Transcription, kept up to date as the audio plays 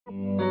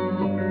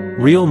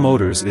Real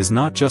Motors is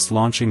not just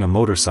launching a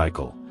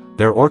motorcycle,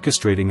 they're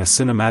orchestrating a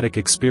cinematic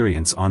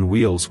experience on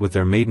wheels with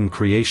their maiden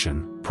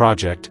creation,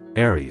 Project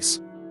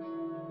ARES.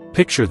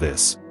 Picture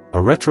this, a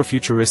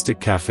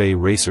retrofuturistic cafe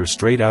racer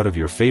straight out of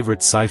your favorite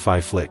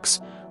sci-fi flicks,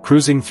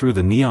 cruising through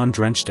the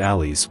neon-drenched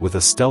alleys with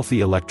a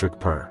stealthy electric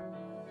purr.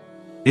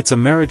 It's a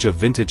marriage of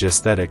vintage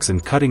aesthetics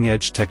and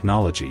cutting-edge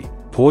technology,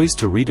 poised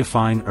to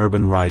redefine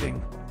urban riding.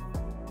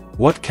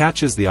 What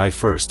catches the eye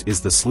first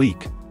is the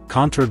sleek,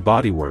 contoured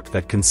bodywork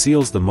that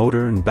conceals the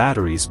motor and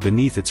batteries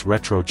beneath its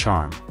retro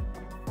charm.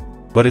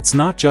 But it's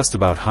not just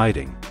about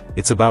hiding,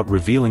 it's about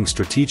revealing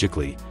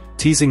strategically,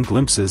 teasing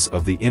glimpses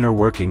of the inner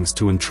workings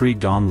to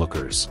intrigued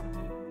onlookers.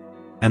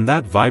 And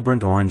that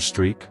vibrant orange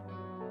streak?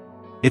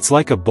 It's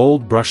like a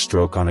bold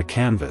brushstroke on a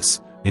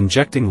canvas,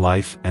 injecting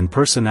life and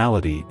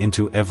personality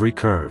into every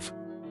curve.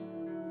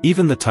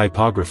 Even the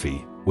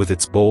typography, with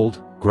its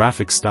bold,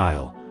 graphic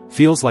style,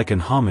 feels like an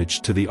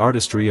homage to the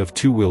artistry of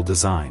two-wheel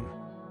design.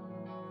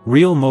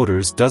 Real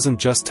Motors doesn't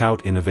just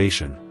tout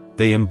innovation,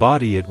 they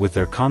embody it with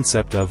their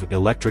concept of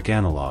electric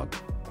analog.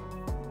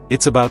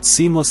 It's about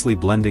seamlessly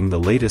blending the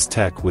latest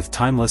tech with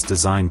timeless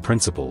design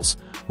principles,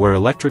 where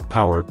electric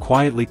power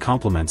quietly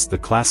complements the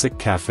classic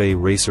cafe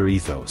racer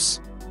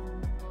ethos.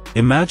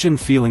 Imagine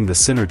feeling the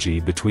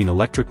synergy between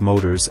electric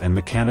motors and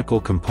mechanical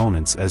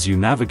components as you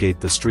navigate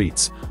the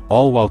streets,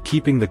 all while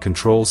keeping the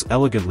controls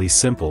elegantly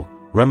simple,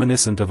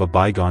 reminiscent of a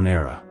bygone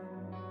era.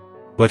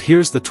 But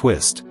here's the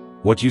twist,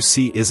 what you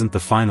see isn't the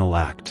final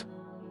act.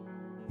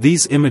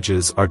 These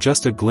images are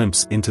just a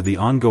glimpse into the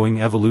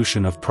ongoing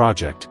evolution of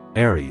Project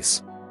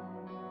ARES.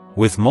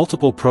 With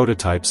multiple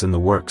prototypes in the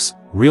works,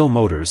 Real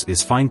Motors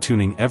is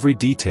fine-tuning every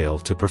detail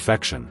to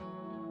perfection.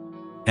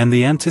 And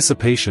the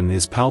anticipation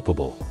is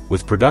palpable,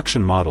 with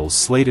production models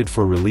slated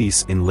for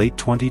release in late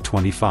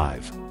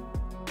 2025.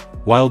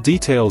 While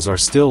details are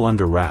still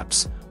under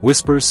wraps,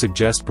 whispers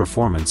suggest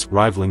performance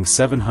rivaling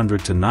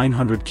 700 to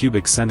 900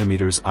 cubic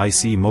centimeters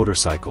IC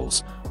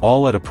motorcycles,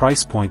 all at a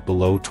price point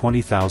below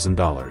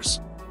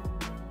 $20,000.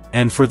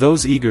 And for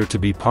those eager to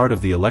be part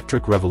of the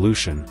electric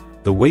revolution,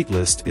 the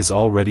waitlist is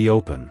already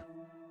open.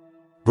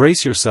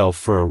 Brace yourself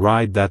for a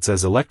ride that's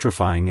as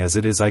electrifying as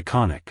it is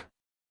iconic.